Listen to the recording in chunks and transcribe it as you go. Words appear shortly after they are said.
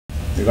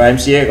If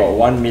MCA got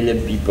 1 million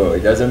people,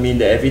 it doesn't mean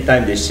that every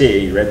time they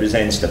say it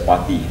represents the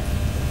party.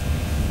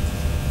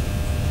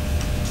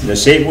 In the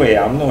same way,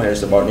 UMNO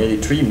has about nearly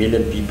 3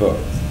 million people.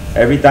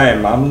 Every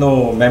time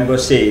UMNO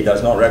members say it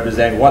does not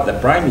represent what the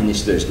Prime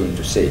Minister is going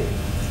to say.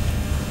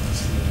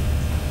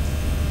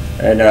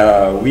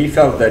 And we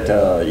felt that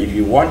if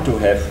you want to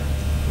have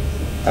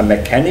a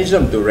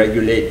mechanism to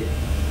regulate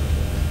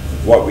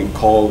what we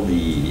call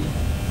the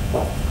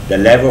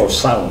level of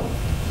sound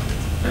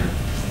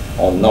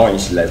or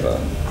noise level,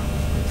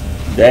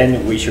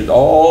 then we should,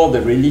 all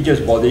the religious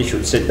bodies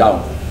should sit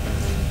down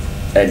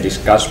and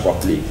discuss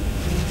properly.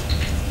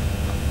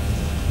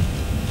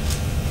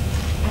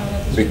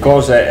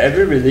 Because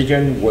every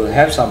religion will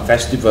have some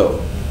festival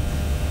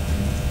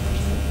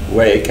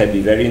where it can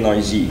be very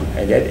noisy,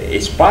 and that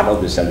is part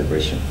of the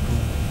celebration.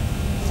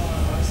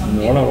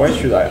 No, why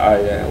should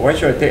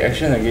I take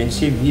action against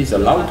him? He's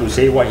allowed to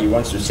say what he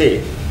wants to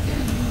say.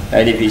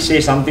 And if he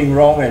says something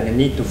wrong and he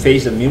needs to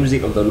face the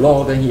music of the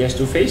law, then he has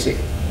to face it.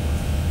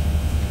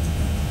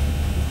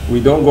 We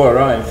don't go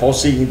around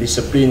enforcing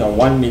discipline on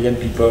 1 million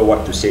people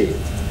what to say.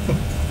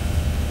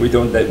 We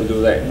don't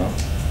do that, no.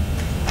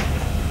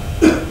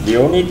 The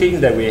only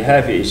thing that we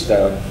have is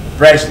the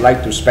press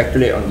like to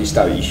speculate on these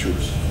type of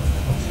issues.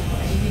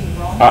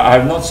 I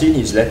have not seen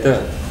his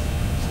letter,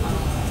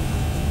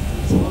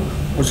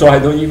 so I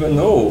don't even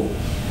know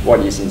what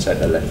is inside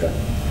the letter.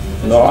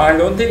 No, I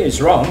don't think it's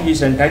wrong.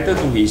 He's entitled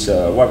to his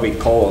what we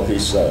call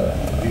his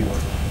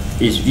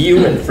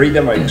view and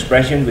freedom of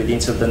expression within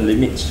certain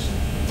limits.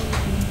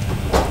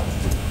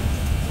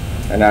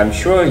 And I'm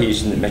sure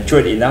he's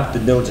matured enough to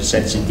know the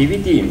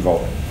sensitivity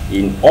involved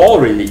in all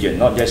religion,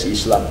 not just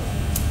Islam.